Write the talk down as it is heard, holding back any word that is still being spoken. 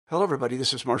Hello, everybody.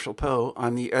 This is Marshall Poe.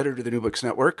 I'm the editor of the New Books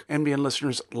Network. NBN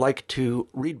listeners like to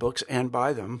read books and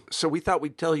buy them. So we thought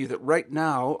we'd tell you that right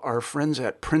now, our friends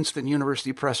at Princeton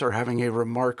University Press are having a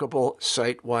remarkable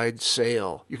site-wide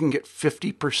sale. You can get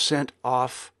 50%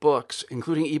 off books,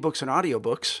 including ebooks and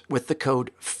audiobooks, with the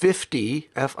code 50,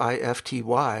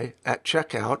 F-I-F-T-Y, at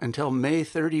checkout until May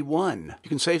 31. You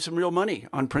can save some real money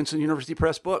on Princeton University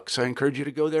Press books. I encourage you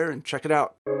to go there and check it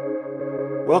out.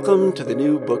 Welcome to the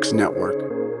New Books Network.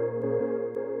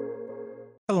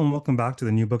 Hello and welcome back to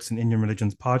the New Books and Indian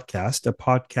Religions podcast, a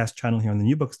podcast channel here on the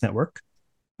New Books Network.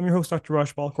 I'm your host, Dr.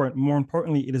 Yājñavalkya, and more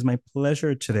importantly, it is my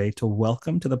pleasure today to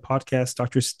welcome to the podcast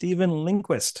Dr. Stephen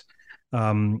Lindquist,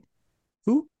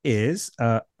 who is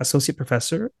Associate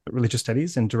Professor of Religious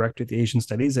Studies and Director of the Asian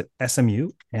Studies at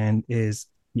SMU, and is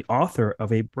the author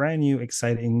of a brand new,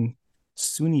 exciting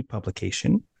SUNY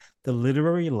publication, The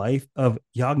Literary Life of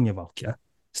Yājñavalkya.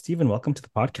 Stephen, welcome to the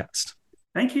podcast.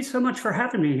 Thank you so much for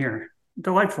having me here.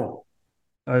 Delightful.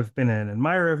 I've been an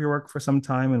admirer of your work for some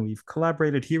time, and we've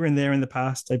collaborated here and there in the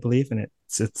past, I believe. And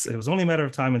it was only a matter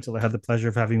of time until I had the pleasure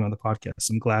of having you on the podcast.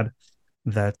 I'm glad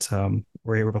that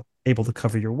we're able to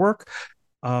cover your work.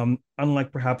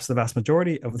 Unlike perhaps the vast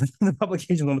majority of the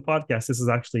publications on the podcast, this is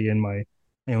actually in my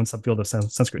own subfield of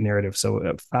Sanskrit narrative.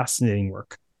 So fascinating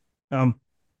work. Could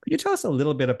you tell us a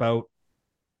little bit about?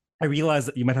 I realize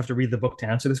that you might have to read the book to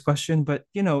answer this question, but,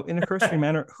 in a cursory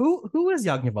manner, who is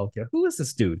Yājñavalkya? Who is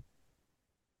this dude?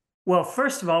 Well,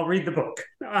 first of all, read the book.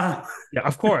 Yeah,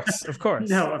 of course.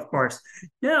 No, of course.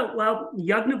 No, well,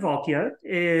 Yājñavalkya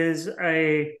is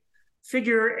a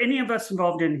figure any of us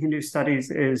involved in Hindu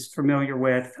studies is familiar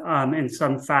with in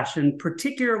some fashion,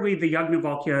 particularly the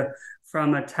Yājñavalkya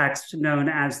from a text known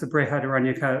as the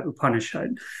Brihadaranyaka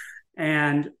Upanishad.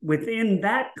 And within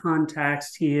that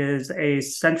context, he is a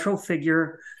central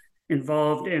figure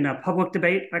involved in a public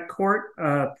debate at court,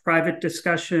 a private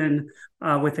discussion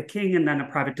with the king, and then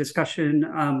a private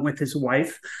discussion with his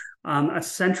wife. A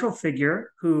central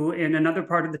figure who, in another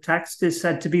part of the text, is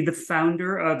said to be the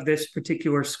founder of this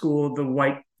particular school, the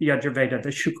White Yajurveda, the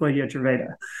Shukla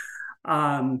Yajurveda.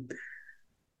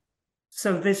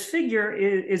 So this figure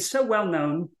is so well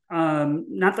known,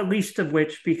 not the least of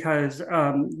which because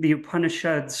the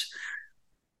Upanishads,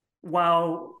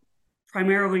 while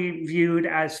primarily viewed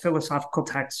as philosophical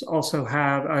texts, also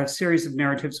have a series of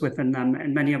narratives within them.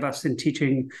 And many of us in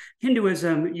teaching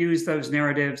Hinduism use those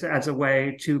narratives as a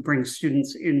way to bring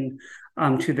students in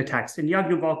to the text. And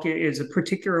Yājñavalkya is a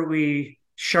particularly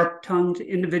sharp-tongued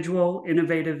individual,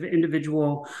 innovative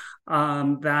individual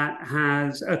that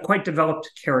has a quite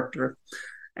developed character.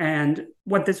 And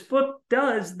what this book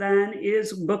does then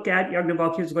is look at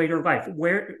Yājñavalkya's later life,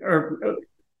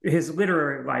 his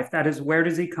literary life. That is, where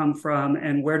does he come from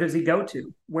and where does he go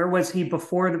to? Where was he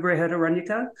before the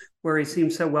Brihadaranyaka, where he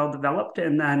seems so well developed,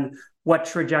 and then what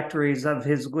trajectories of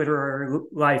his literary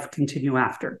life continue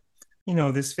after?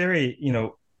 This very,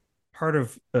 part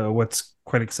of what's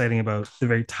quite exciting about the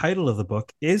very title of the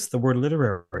book is the word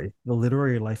literary, the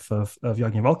literary life of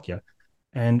Yājñavalkya.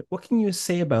 And what can you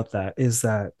say about that? Is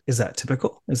that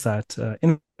typical? Is that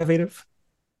innovative?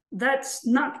 That's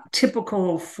not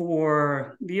typical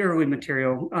for the early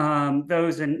material.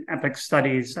 Those in epic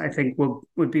studies, I think,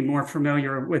 would be more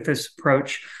familiar with this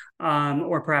approach,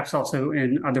 or perhaps also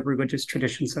in other religious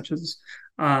traditions, such as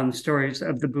stories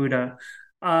of the Buddha.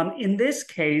 In this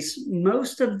case,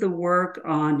 most of the work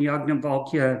on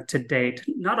Yājñavalkya to date,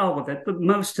 not all of it, but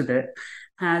most of it,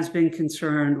 has been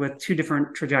concerned with two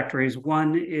different trajectories.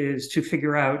 One is to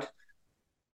figure out,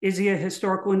 is he a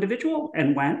historical individual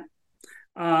and when?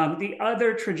 The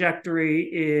other trajectory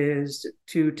is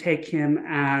to take him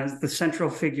as the central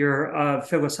figure of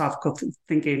philosophical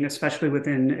thinking, especially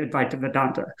within Advaita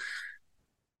Vedanta.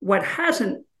 What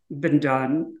hasn't been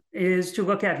done is to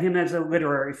look at him as a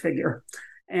literary figure.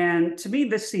 And to me,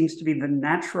 this seems to be the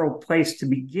natural place to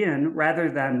begin rather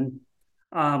than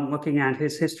looking at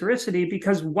his historicity,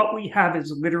 because what we have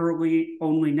is literally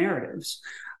only narratives.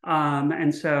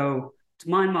 And so, to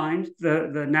my mind,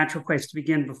 the natural place to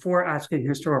begin before asking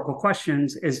historical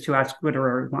questions is to ask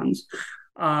literary ones,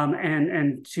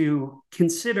 and to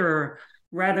consider,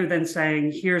 rather than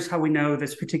saying, here's how we know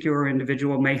this particular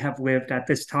individual may have lived at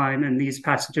this time, and these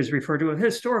passages refer to a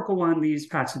historical one, these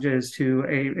passages to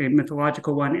a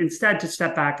mythological one, instead to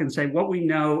step back and say, what we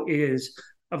know is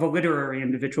of a literary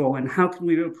individual, and how can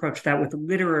we approach that with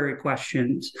literary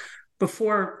questions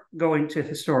before going to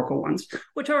historical ones,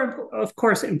 which are, of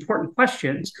course, important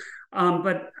questions.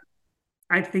 But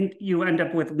I think you end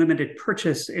up with limited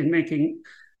purchase in making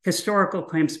historical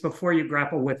claims before you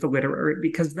grapple with the literary,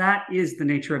 because that is the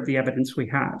nature of the evidence we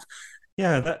have.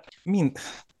 Yeah,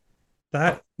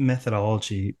 that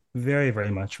methodology very,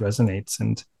 very much resonates.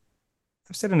 And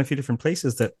I've said in a few different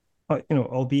places that,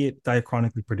 albeit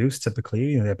diachronically produced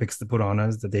typically, the epics, the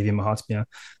Puranas, the Devi Mahatmya,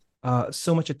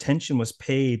 so much attention was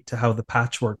paid to how the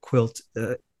patchwork quilt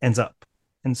ends up.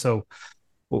 And so,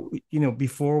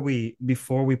 before we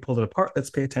pull it apart, let's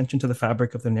pay attention to the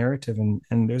fabric of the narrative.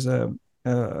 And there's an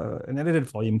edited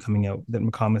volume coming out that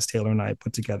McComas, Taylor, and I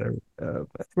put together.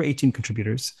 We're 18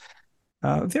 contributors.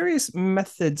 Various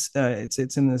methods.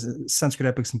 It's in the Sanskrit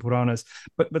epics and Puranas,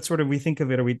 but sort of we think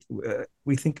of it, or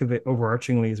we think of it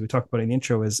overarchingly, as we talked about in the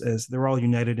intro, as they're all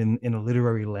united in a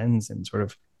literary lens and sort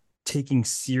of taking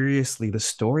seriously the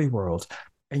story world.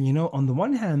 And on the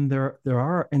one hand, there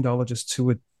are Indologists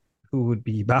who would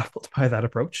be baffled by that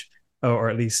approach, or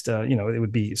at least it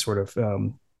would be sort of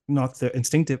not the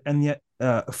instinctive. And yet,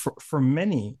 for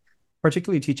many,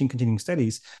 particularly teaching continuing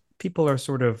studies, people are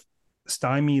sort of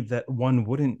stymied that one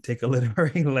wouldn't take a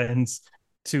literary lens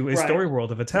to a story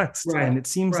world of a text. And it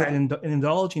seems that in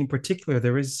Indology in particular,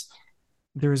 there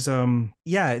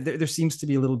seems to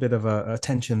be a little bit of a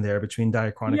tension there between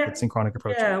diachronic and synchronic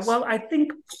approaches. Yeah, well, I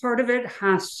think part of it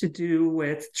has to do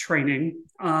with training,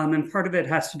 and part of it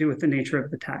has to do with the nature of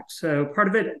the text. So part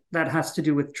of it that has to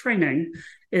do with training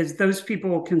is those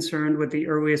people concerned with the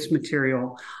earliest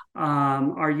material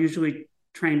are usually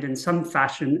trained in some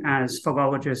fashion as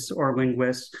philologists or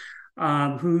linguists,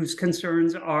 whose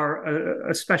concerns are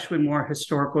especially more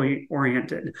historically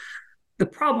oriented. The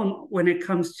problem when it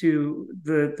comes to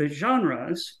the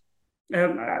genres,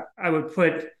 I would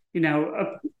put,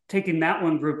 taking that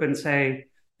one group and say,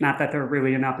 not that they're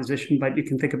really in opposition, but you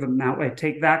can think of them that way.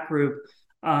 Take that group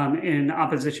in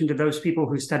opposition to those people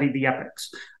who study the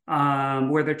epics,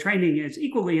 where their training is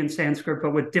equally in Sanskrit,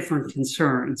 but with different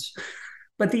concerns.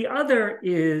 But the other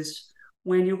is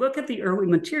when you look at the early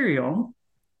material,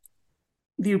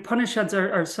 the Upanishads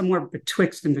are somewhere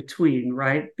betwixt and between,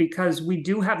 right? Because we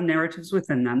do have narratives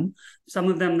within them, some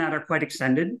of them that are quite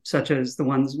extended, such as the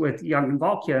ones with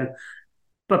Yājñavalkya.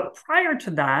 But prior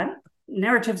to that,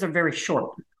 narratives are very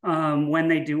short when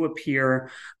they do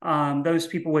appear. Those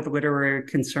people with literary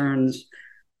concerns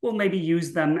will maybe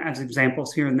use them as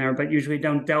examples here and there, but usually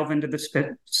don't delve into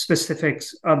the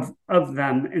specifics of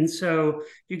them. And so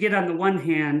you get, on the one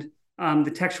hand,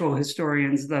 the textual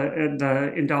historians,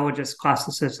 the Indologist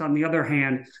classicists, on the other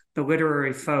hand, the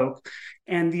literary folk.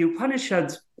 And the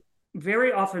Upanishads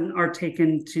very often are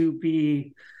taken to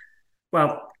be,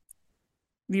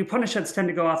 the Upanishads tend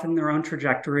to go off in their own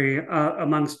trajectory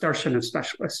amongst darshana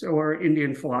specialists or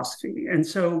Indian philosophy. And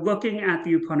so looking at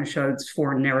the Upanishads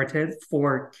for narrative,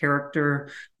 for character,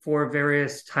 for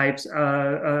various types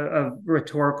of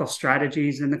rhetorical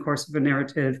strategies in the course of a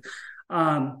narrative,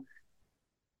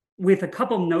 with a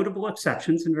couple notable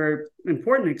exceptions and very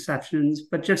important exceptions,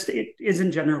 but just it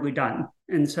isn't generally done.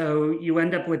 And so you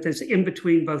end up with this in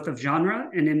between both of genre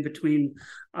and in between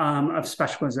of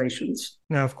specializations.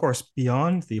 Now, of course,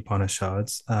 beyond the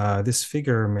Upanishads, this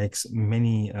figure makes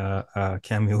many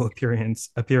cameo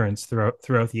appearance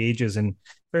throughout the ages in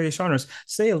various genres.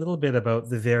 Say a little bit about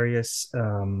the various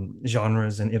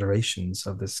genres and iterations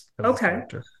of this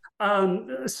character.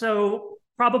 So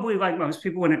probably like most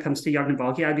people, when it comes to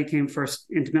Yājñavalkya, I became first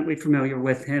intimately familiar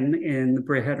with him in the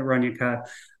Brihadaranyaka.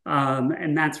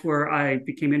 And that's where I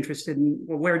became interested in,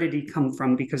 well, where did he come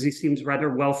from? Because he seems rather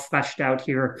well fleshed out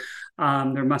here.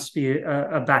 There must be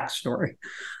a backstory.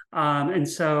 And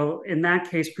so in that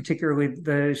case, particularly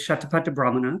the Shatapatha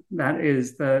Brahmana, that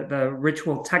is the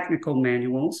ritual technical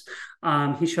manuals,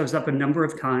 he shows up a number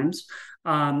of times,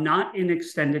 not in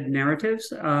extended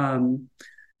narratives.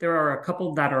 There are a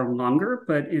couple that are longer,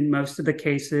 but in most of the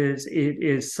cases, it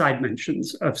is side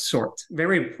mentions of sorts.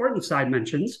 Very important side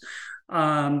mentions,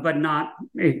 but not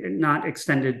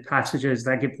extended passages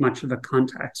that give much of a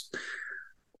context.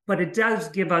 But it does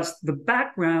give us the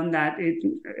background that,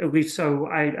 at least so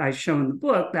I show in the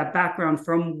book, that background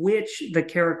from which the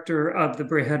character of the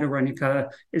Brihadaranyaka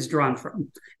is drawn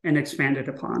from and expanded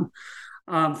upon.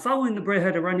 Following the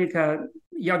Brihadaranyaka,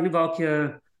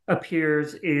 Yājñavalkya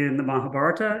appears in the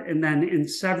Mahabharata and then in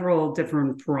several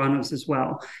different Puranas as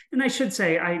well. And I should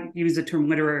say, I use the term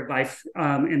literary life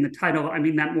in the title. I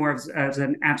mean that more as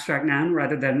an abstract noun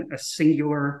rather than a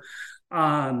singular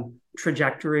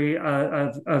trajectory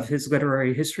of his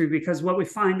literary history, because what we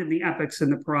find in the epics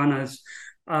and the Puranas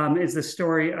is the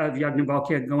story of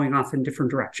Yājñavalkya going off in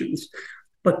different directions,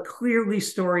 but clearly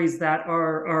stories that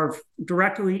are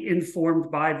directly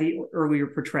informed by the earlier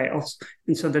portrayals.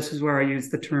 And so this is where I use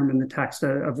the term in the text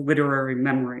of literary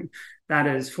memory. That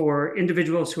is for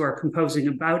individuals who are composing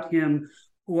about him,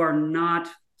 who are not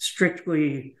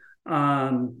strictly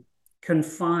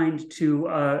confined to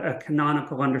a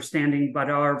canonical understanding, but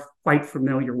are quite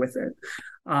familiar with it.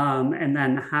 And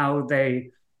then how they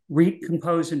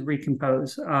recompose and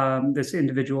recompose this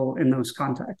individual in those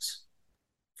contexts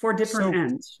for different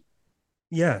ends.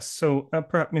 Yes. So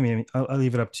perhaps maybe I'll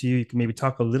leave it up to you. You can maybe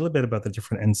talk a little bit about the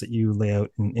different ends that you lay out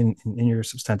in your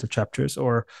substantive chapters,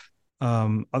 or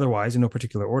otherwise, in no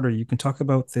particular order, you can talk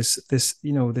about this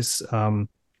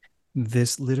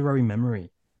literary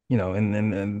memory,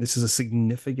 and this is a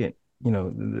significant,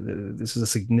 this is a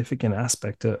significant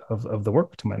aspect of the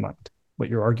work, to my mind, what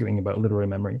you're arguing about literary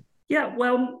memory. Yeah,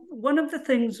 well, one of the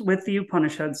things with the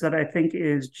Upanishads that I think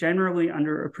is generally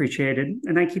underappreciated,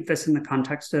 and I keep this in the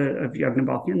context of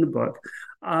Yājñavalkya in the book,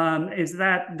 is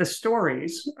that the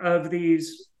stories of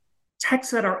these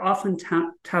texts that are often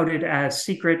touted as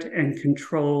secret and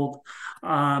controlled,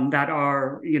 that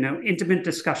are, intimate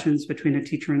discussions between a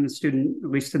teacher and a student, at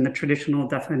least in the traditional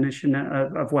definition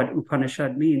of what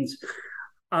Upanishad means.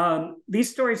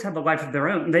 These stories have a life of their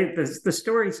own. The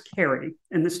stories carry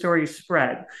and the stories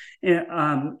spread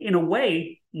in a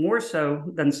way more so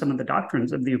than some of the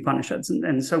doctrines of the Upanishads.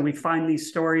 And so we find these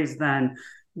stories then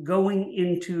going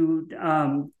into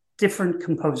different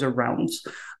composer realms,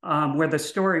 where the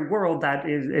story world that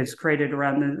is created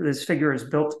around this figure is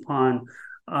built upon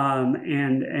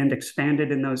and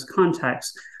expanded in those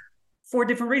contexts. For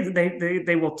different reasons,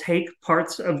 they will take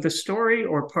parts of the story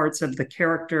or parts of the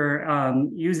character,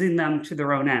 using them to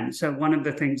their own end. So one of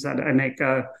the things that I make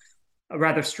a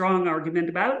rather strong argument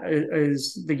about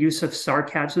is the use of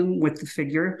sarcasm with the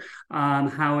figure,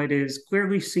 how it is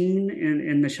clearly seen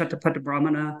in the Shatapatha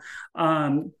Brahmana,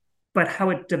 but how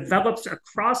it develops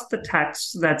across the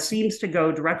text that seems to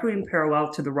go directly in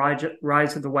parallel to the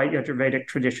rise of the white Yajurvedic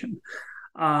tradition.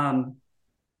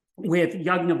 With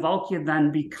Yājñavalkya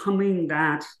then becoming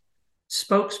that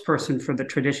spokesperson for the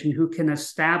tradition who can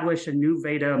establish a new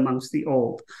Veda amongst the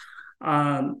old.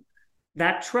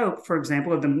 That trope, for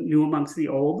example, of the new amongst the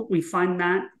old, we find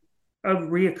that of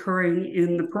reoccurring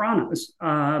in the Puranas,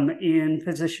 in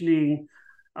positioning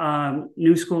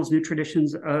new schools, new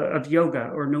traditions of yoga,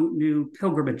 or new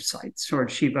pilgrimage sites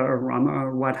towards Shiva or Rama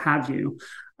or what have you.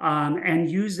 And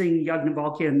using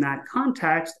Yājñavalkya in that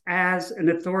context as an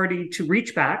authority to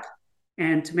reach back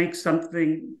and to make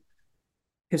something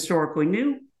historically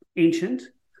new, ancient,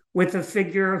 with a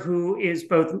figure who is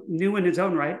both new in his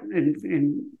own right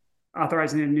in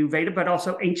authorizing a new Veda, but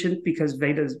also ancient because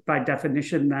Vedas, by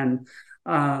definition, then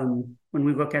when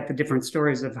we look at the different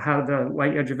stories of how the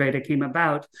white Yajurveda came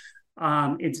about,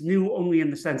 it's new only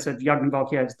in the sense of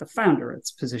Yājñavalkya as the founder.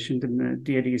 It's positioned in the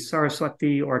deity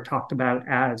Saraswati or talked about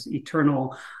as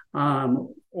eternal,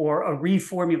 or a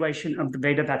reformulation of the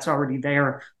Veda that's already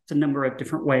there. It's a number of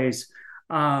different ways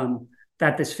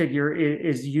that this figure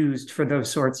is used for those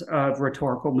sorts of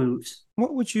rhetorical moves.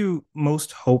 What would you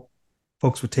most hope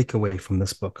folks would take away from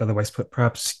this book? Otherwise,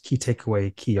 perhaps key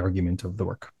takeaway, key argument of the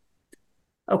work.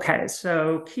 Okay,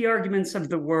 so key arguments of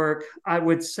the work, I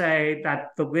would say that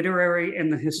the literary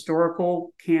and the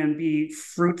historical can be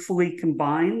fruitfully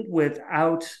combined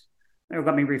without, or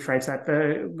let me rephrase that,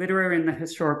 the literary and the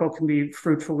historical can be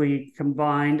fruitfully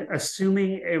combined,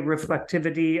 assuming a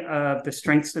reflectivity of the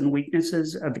strengths and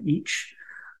weaknesses of each,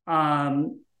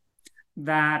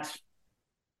 that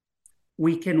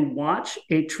we can watch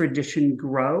a tradition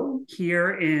grow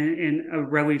here in a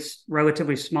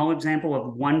relatively small example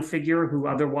of one figure who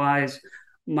otherwise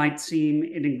might seem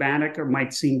enigmatic or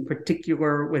might seem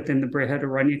particular within the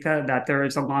Brihadaranyaka, that there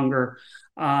is a longer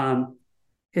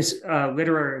his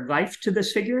literary life to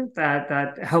this figure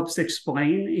that helps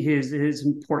explain his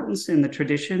importance in the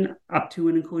tradition up to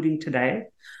and including today.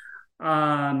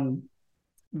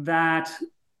 That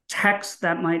texts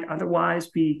that might otherwise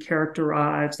be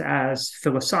characterized as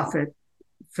philosophical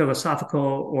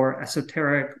or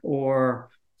esoteric or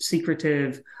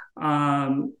secretive,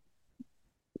 also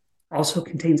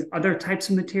contains other types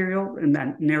of material, and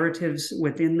that narratives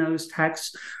within those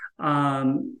texts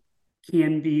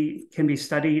can be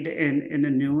studied in a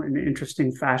new and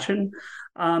interesting fashion.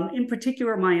 In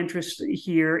particular, my interest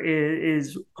here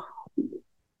is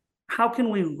how can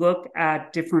we look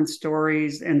at different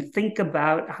stories and think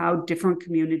about how different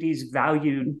communities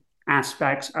valued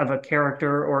aspects of a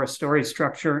character or a story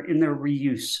structure in their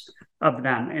reuse of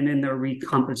them and in their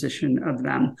recomposition of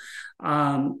them,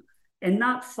 and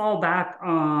not fall back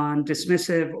on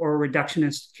dismissive or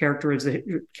reductionist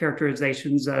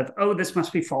characterizations of, oh, this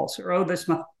must be false, or oh, this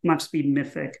must be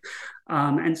mythic,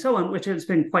 and so on, which has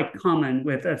been quite common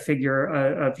with a figure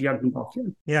of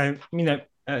Yājñavalkya. Yeah, I mean,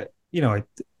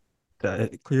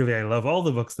 clearly I love all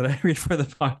the books that I read for the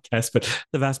podcast, but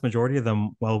the vast majority of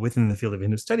them, while within the field of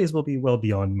Hindu studies, will be well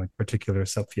beyond my particular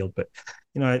subfield. But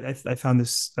I found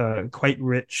this quite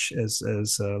rich as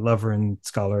a lover and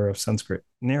scholar of Sanskrit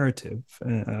narrative,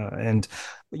 and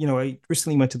I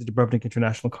recently went to the Dubrovnik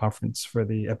International Conference for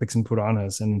the Epics and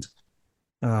Puranas, and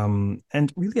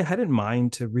really I had in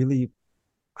mind to really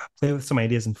play with some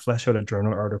ideas and flesh out a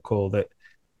journal article that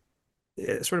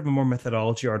sort of a more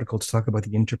methodology article to talk about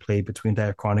the interplay between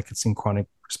diachronic and synchronic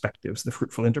perspectives, the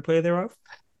fruitful interplay thereof.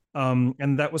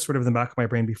 And that was sort of in the back of my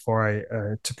brain before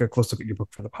I took a close look at your book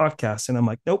for the podcast. And I'm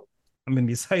like, nope, I'm going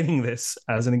to be citing this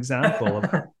as an example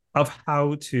of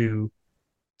how to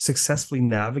successfully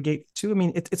navigate the two. I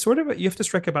mean, it's sort of you have to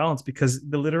strike a balance, because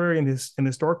the literary and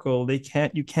historical, they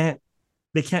can't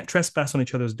trespass on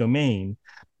each other's domain,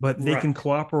 but they can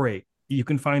cooperate. You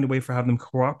can find a way for having them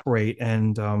cooperate,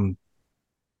 and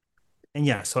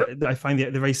yeah, so I find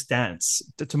the very stance,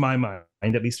 to my mind,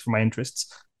 at least for my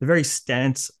interests, the very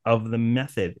stance of the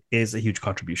method is a huge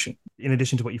contribution, in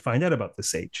addition to what you find out about the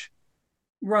sage.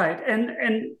 Right,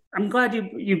 and I'm glad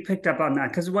you picked up on that,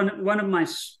 because one of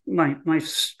my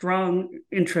strong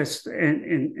interests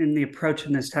in the approach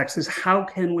in this text is how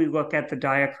can we look at the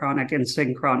diachronic and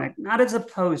synchronic not as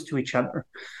opposed to each other,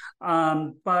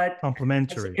 but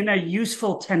complementary, in a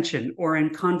useful tension or in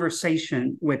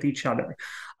conversation with each other,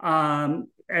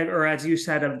 or as you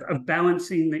said, of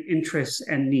balancing the interests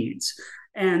and needs.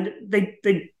 And they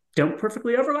don't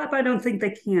perfectly overlap. I don't think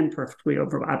they can perfectly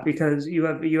overlap, because you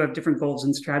have different goals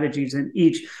and strategies in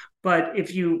each. But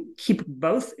if you keep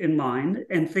both in mind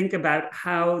and think about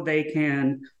how they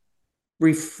can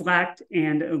reflect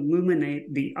and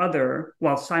illuminate the other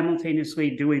while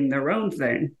simultaneously doing their own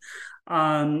thing,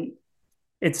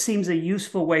 it seems a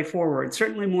useful way forward,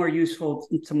 certainly more useful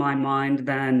to my mind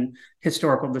than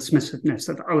historical dismissiveness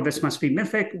of, oh, this must be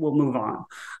mythic, we'll move on,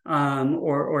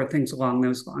 or things along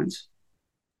those lines.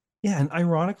 Yeah, and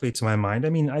ironically, to my mind,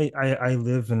 I mean, I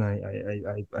live and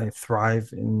I thrive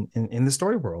in the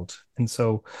story world, and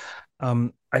so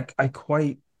I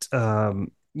quite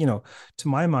to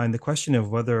my mind, the question of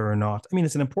whether or not, I mean,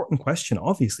 it's an important question,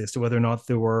 obviously, as to whether or not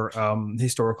there were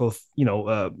historical,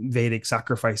 Vedic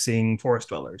sacrificing forest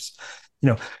dwellers.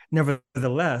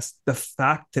 Nevertheless, the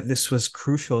fact that this was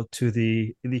crucial to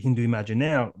the Hindu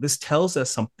imaginaire, this tells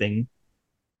us something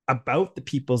about the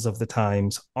peoples of the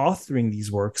times authoring these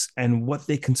works and what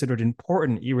they considered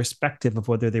important, irrespective of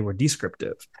whether they were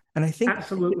descriptive. And I think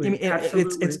absolutely, I mean,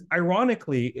 it's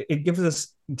ironically, it gives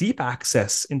us deep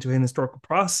access into an historical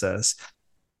process,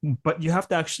 but you have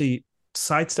to actually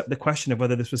sidestep the question of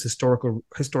whether this was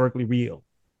historically real,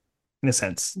 in a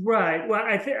sense. Right. Well,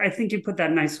 I think you put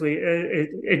that nicely.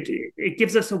 It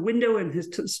gives us a window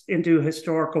into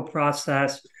historical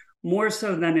process, more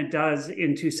so than it does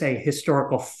into, say,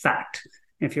 historical fact.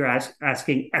 If you're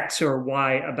asking X or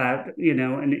Y about,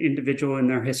 an individual and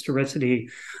their historicity,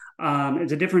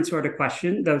 it's a different sort of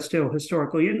question, though still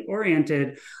historically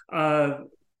oriented,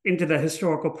 into the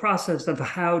historical process of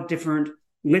how different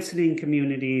listening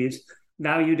communities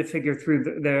value to figure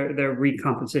through their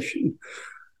recomposition.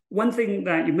 One thing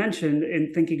that you mentioned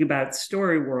in thinking about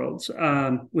story worlds,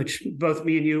 which both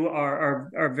me and you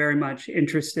are very much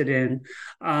interested in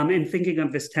thinking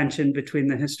of this tension between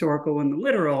the historical and the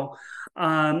literal,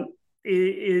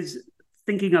 is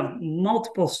thinking of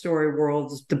multiple story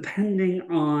worlds depending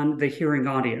on the hearing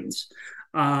audience,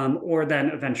 or then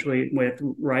eventually with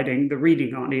writing the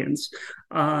reading audience,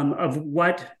 of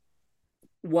what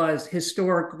was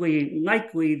historically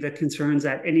likely the concerns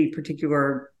at any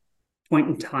particular point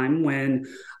in time when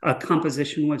a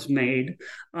composition was made,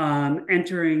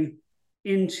 entering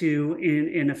into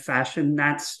in a fashion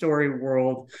that story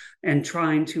world and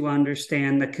trying to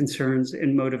understand the concerns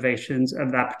and motivations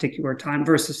of that particular time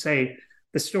versus, say,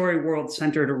 the story world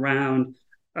centered around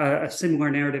a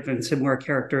similar narrative and similar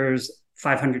characters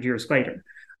 500 years later.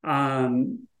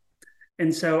 And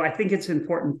so I think it's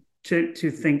important to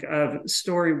think of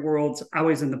story worlds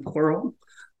always in the plural,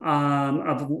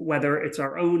 of whether it's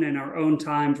our own in our own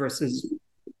time versus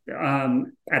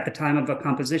at the time of a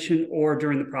composition or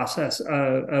during the process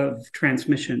of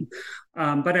transmission.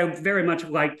 But I very much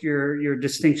like your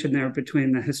distinction there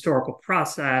between the historical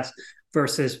process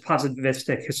versus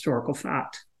positivistic historical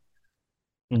fact.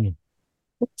 Mm.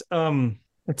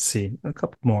 Let's see, a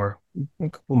couple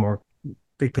more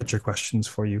big picture questions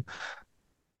for you.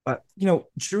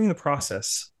 During the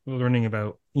process, learning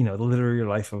about the literary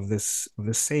life of this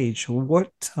sage,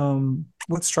 what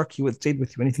struck you? What stayed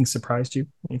with you? Anything surprised you?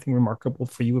 Anything remarkable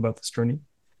for you about this journey?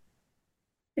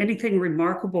 Anything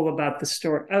remarkable about the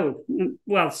story? Oh,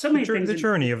 well, so many things. The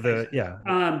journey of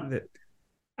the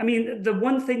I mean, the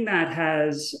one thing that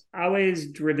has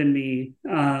always driven me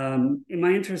in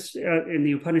my interest in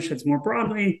the Upanishads more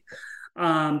broadly,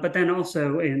 but then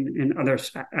also in other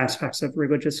aspects of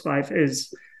religious life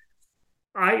is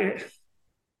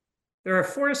there are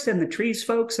forests and the trees,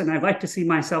 folks, and I like to see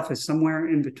myself as somewhere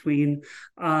in between.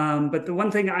 But the one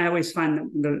thing I always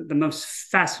find the most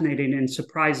fascinating and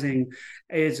surprising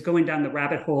is going down the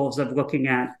rabbit holes of looking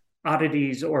at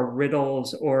oddities or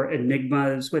riddles or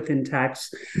enigmas within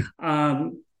text.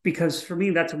 Because for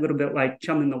me, that's a little bit like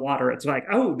chum in the water. It's like,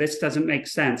 oh, this doesn't make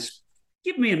sense.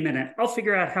 Give me a minute. I'll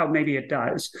figure out how maybe it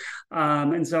does.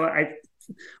 And so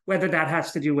whether that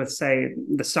has to do with, say,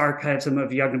 the sarcasm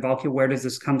of Yājñavalkya, where does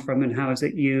this come from and how is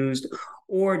it used,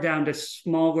 or down to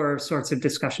smaller sorts of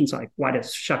discussions like, why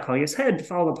does Shakalya's head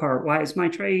fall apart? Why is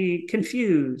Maitreyi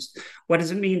confused? What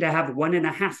does it mean to have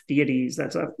 1.5 deities?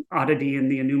 That's an oddity in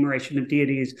the enumeration of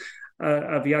deities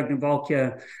of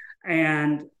Yājñavalkya.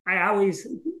 And I always,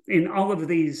 in all of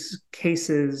these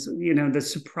cases, the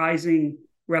surprising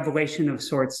revelation of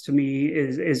sorts to me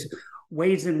is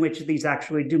ways in which these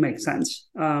actually do make sense,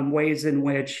 ways in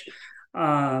which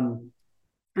I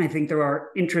think there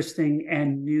are interesting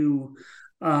and new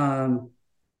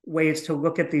ways to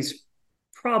look at these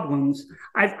problems.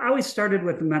 I've always started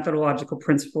with the methodological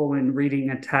principle in reading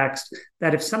a text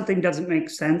that if something doesn't make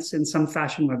sense in some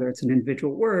fashion, whether it's an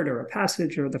individual word or a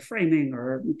passage or the framing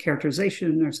or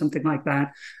characterization or something like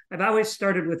that, I've always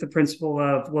started with the principle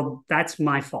of, well, that's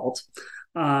my fault.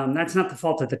 That's not the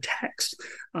fault of the text.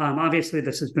 Obviously,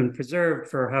 this has been preserved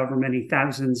for however many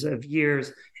thousands of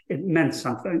years. It meant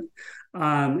something.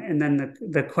 And then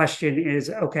the question is,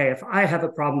 okay, if I have a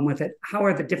problem with it, how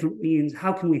are the different means?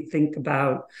 How can we think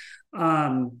about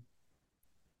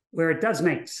where it does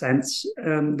make sense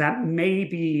that may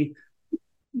be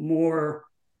more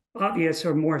obvious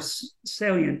or more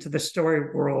salient to the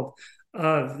story world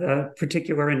of the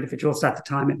particular individuals at the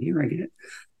time and hearing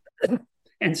it.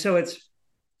 And so it's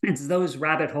those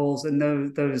rabbit holes and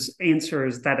those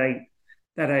answers that I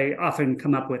often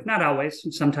come up with. Not always.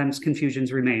 Sometimes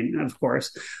confusions remain, of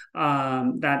course,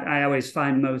 that I always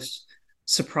find most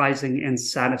surprising and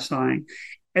satisfying.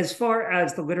 As far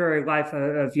as the literary life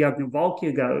of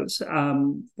Yājñavalkya goes,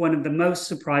 one of the most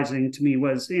surprising to me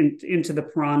was into the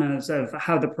Puranas, of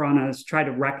how the Puranas try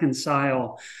to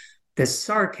reconcile this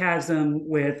sarcasm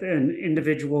with an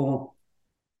individual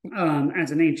as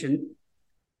an ancient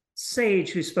sage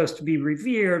who's supposed to be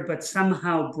revered, but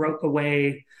somehow broke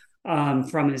away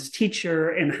from his teacher.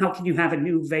 And how can you have a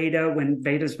new Veda when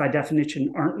Vedas by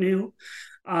definition aren't new?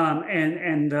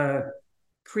 And the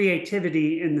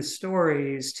creativity in the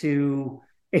stories to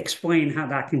explain how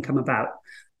that can come about.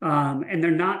 And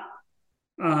they're not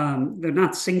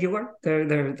singular.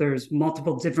 There's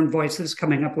multiple different voices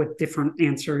coming up with different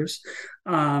answers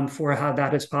for how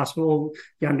that is possible.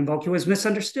 Yājñavalkya was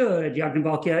misunderstood.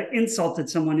 Yājñavalkya insulted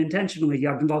someone intentionally.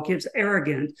 Yājñavalkya is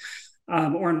arrogant.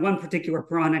 Or in one particular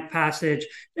Puranic passage,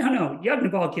 no,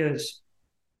 Yājñavalkya is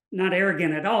not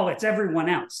arrogant at all. It's everyone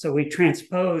else. So we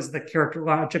transpose the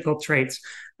characterological traits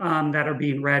that are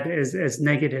being read as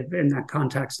negative in that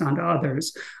context onto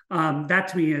others. That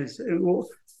to me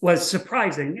was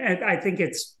surprising. And I think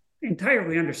it's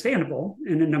entirely understandable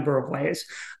in a number of ways,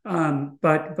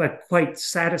 but quite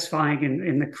satisfying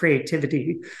in the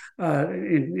creativity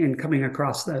in coming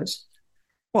across those.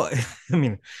 Well, I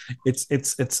mean,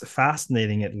 it's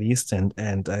fascinating at least, and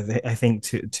I think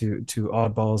to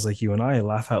oddballs like you and I,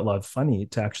 laugh out loud funny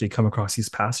to actually come across these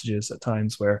passages at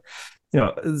times where,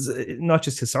 not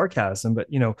just his sarcasm, but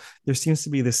there seems to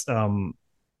be this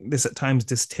at times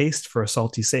distaste for a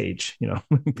salty sage,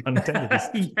 pun intended.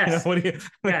 Yes. What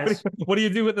do you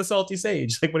do with the salty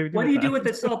sage? Like, what do you do with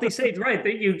the salty sage? Right.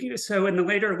 So in the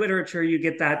later literature, you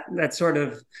get that sort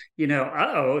of,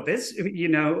 this,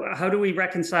 how do we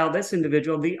reconcile this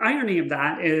individual? The irony of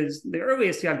that is the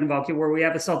earliest Yājñavalkya, where we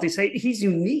have a salty sage, he's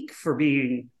unique for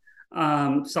being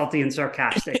salty and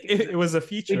sarcastic. It was a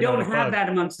feature. We don't have that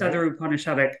amongst other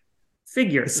Upanishadic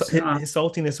figures. His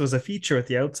saltiness was a feature at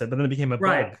the outset, but then it became a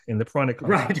bug in the Puranic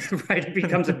context. Right. It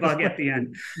becomes a bug at the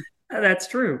end. That's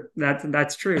true.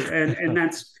 That's true.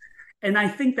 And I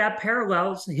think that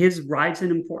parallels his rise in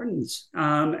importance.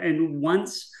 And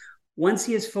once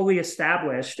he is fully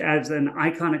established as an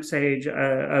iconic sage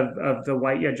of the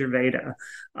White Yajurveda,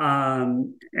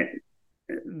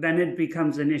 then it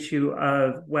becomes an issue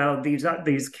of, well,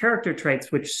 these character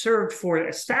traits which served for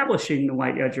establishing the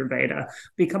White Yajurveda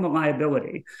become a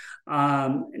liability,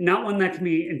 not one that can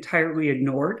be entirely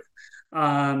ignored,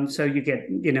 So you get,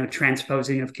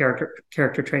 transposing of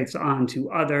character traits onto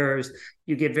others.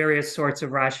 You get various sorts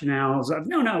of rationales of,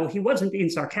 no, he wasn't being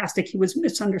sarcastic, he was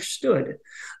misunderstood.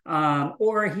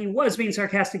 Or he was being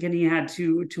sarcastic and he had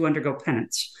to undergo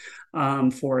penance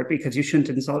for it because you shouldn't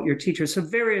insult your teacher. So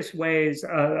various ways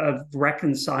of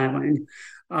reconciling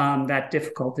that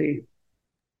difficulty.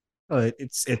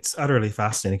 It's utterly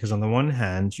fascinating because on the one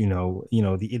hand,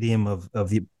 the idiom of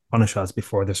the Upanishads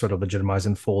before they're sort of legitimized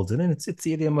and folded in. It's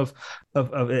the idiom of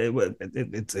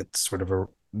it's sort of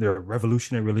they're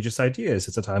revolutionary religious ideas.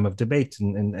 It's a time of debate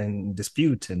and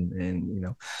dispute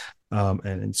and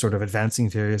sort of advancing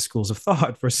various schools of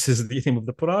thought versus the idiom of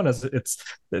the Puranas. It's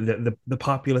the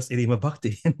populist idiom of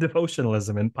bhakti and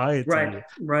devotionalism and piety, right.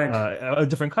 A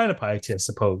different kind of piety, I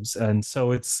suppose. And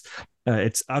so it's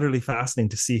utterly fascinating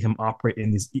to see him operate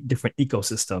in these different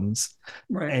ecosystems,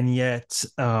 right.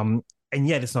 And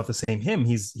yet it's not the same him.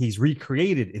 He's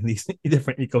recreated in these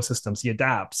different ecosystems. He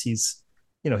adapts. He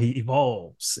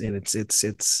evolves, and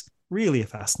it's really a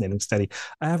fascinating study.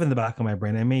 I have in the back of my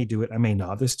brain, I may do it, I may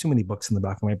not. There's too many books in the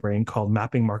back of my brain called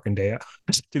Mapping Markandeya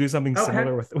to do something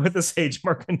similar with the sage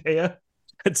Markandeya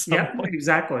at some point.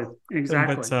 Exactly.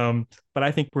 But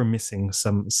I think we're missing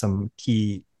some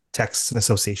key texts and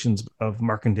associations of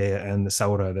Markandeya and the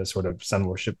Saura, the sort of sun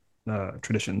worship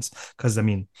traditions. Because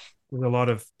there's a lot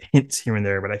of hints here and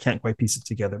there, but I can't quite piece it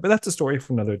together. But that's a story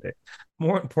for another day.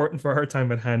 More important for our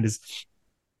time at hand is,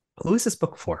 who is this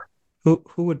book for? Who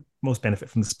would most benefit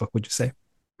from this book, would you say?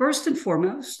 First and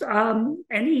foremost,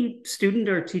 any student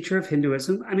or teacher of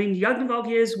Hinduism.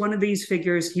 Yājñavalkya is one of these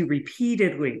figures. He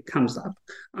repeatedly comes up.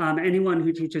 Anyone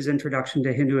who teaches Introduction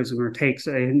to Hinduism or takes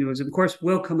a Hinduism course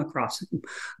will come across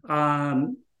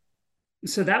him.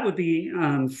 So that would be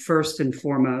first and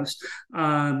foremost,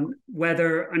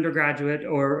 whether undergraduate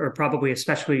or probably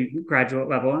especially graduate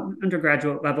level.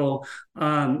 Undergraduate level,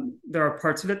 there are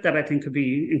parts of it that I think could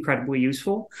be incredibly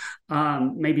useful.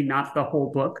 Maybe not the whole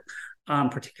book,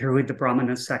 particularly the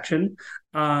Brahmana section.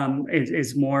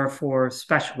 Is more for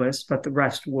specialists, but the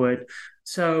rest would.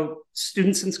 So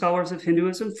students and scholars of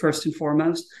Hinduism, first and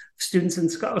foremost, students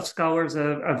and scholars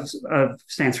of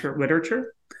Sanskrit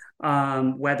literature,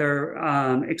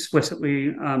 whether explicitly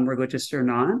religious or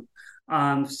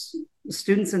not,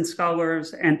 students and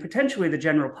scholars, and potentially the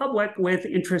general public with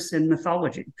interests in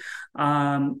mythology.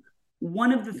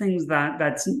 One of the things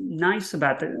that's nice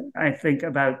about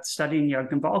about studying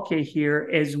Yājñavalkya here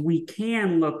is we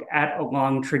can look at a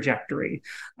long trajectory.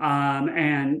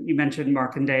 And you mentioned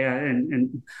Markandeya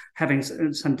and having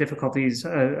some difficulties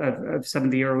of some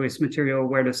of the earliest material.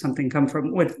 Where does something come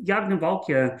from? With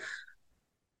Yājñavalkya,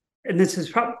 and this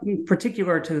is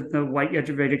particular to the white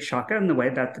Yajurvedic Shaka and the way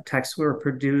that the texts were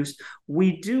produced,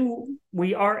 we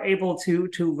are able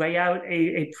to lay out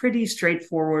a pretty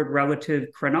straightforward relative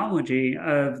chronology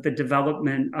of the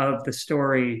development of the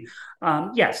story.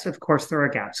 Yes, of course, there are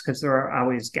gaps because there are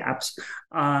always gaps,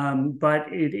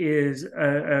 but it is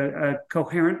a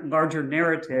coherent, larger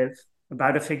narrative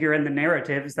about a figure in the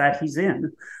narratives that he's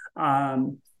in.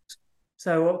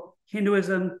 So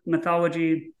Hinduism,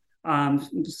 mythology,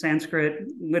 Sanskrit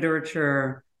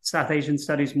literature, South Asian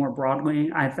studies more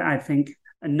broadly, I think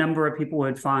a number of people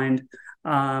would find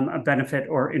a benefit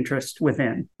or interest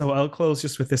within. So I'll close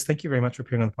just with this. Thank you very much for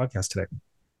appearing on the podcast today.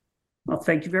 Well,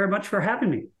 thank you very much for having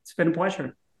me. It's been a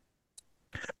pleasure.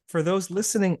 For those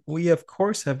listening, we of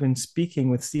course have been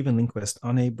speaking with Stephen Lindquist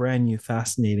on a brand new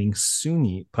fascinating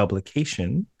SUNY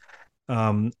publication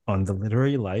on the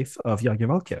literary life of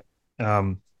Yājñavalkya.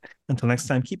 Until next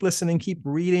time, keep listening, keep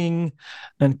reading,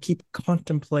 and keep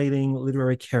contemplating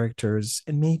literary characters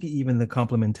and maybe even the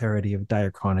complementarity of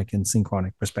diachronic and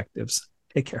synchronic perspectives.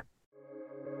 Take care.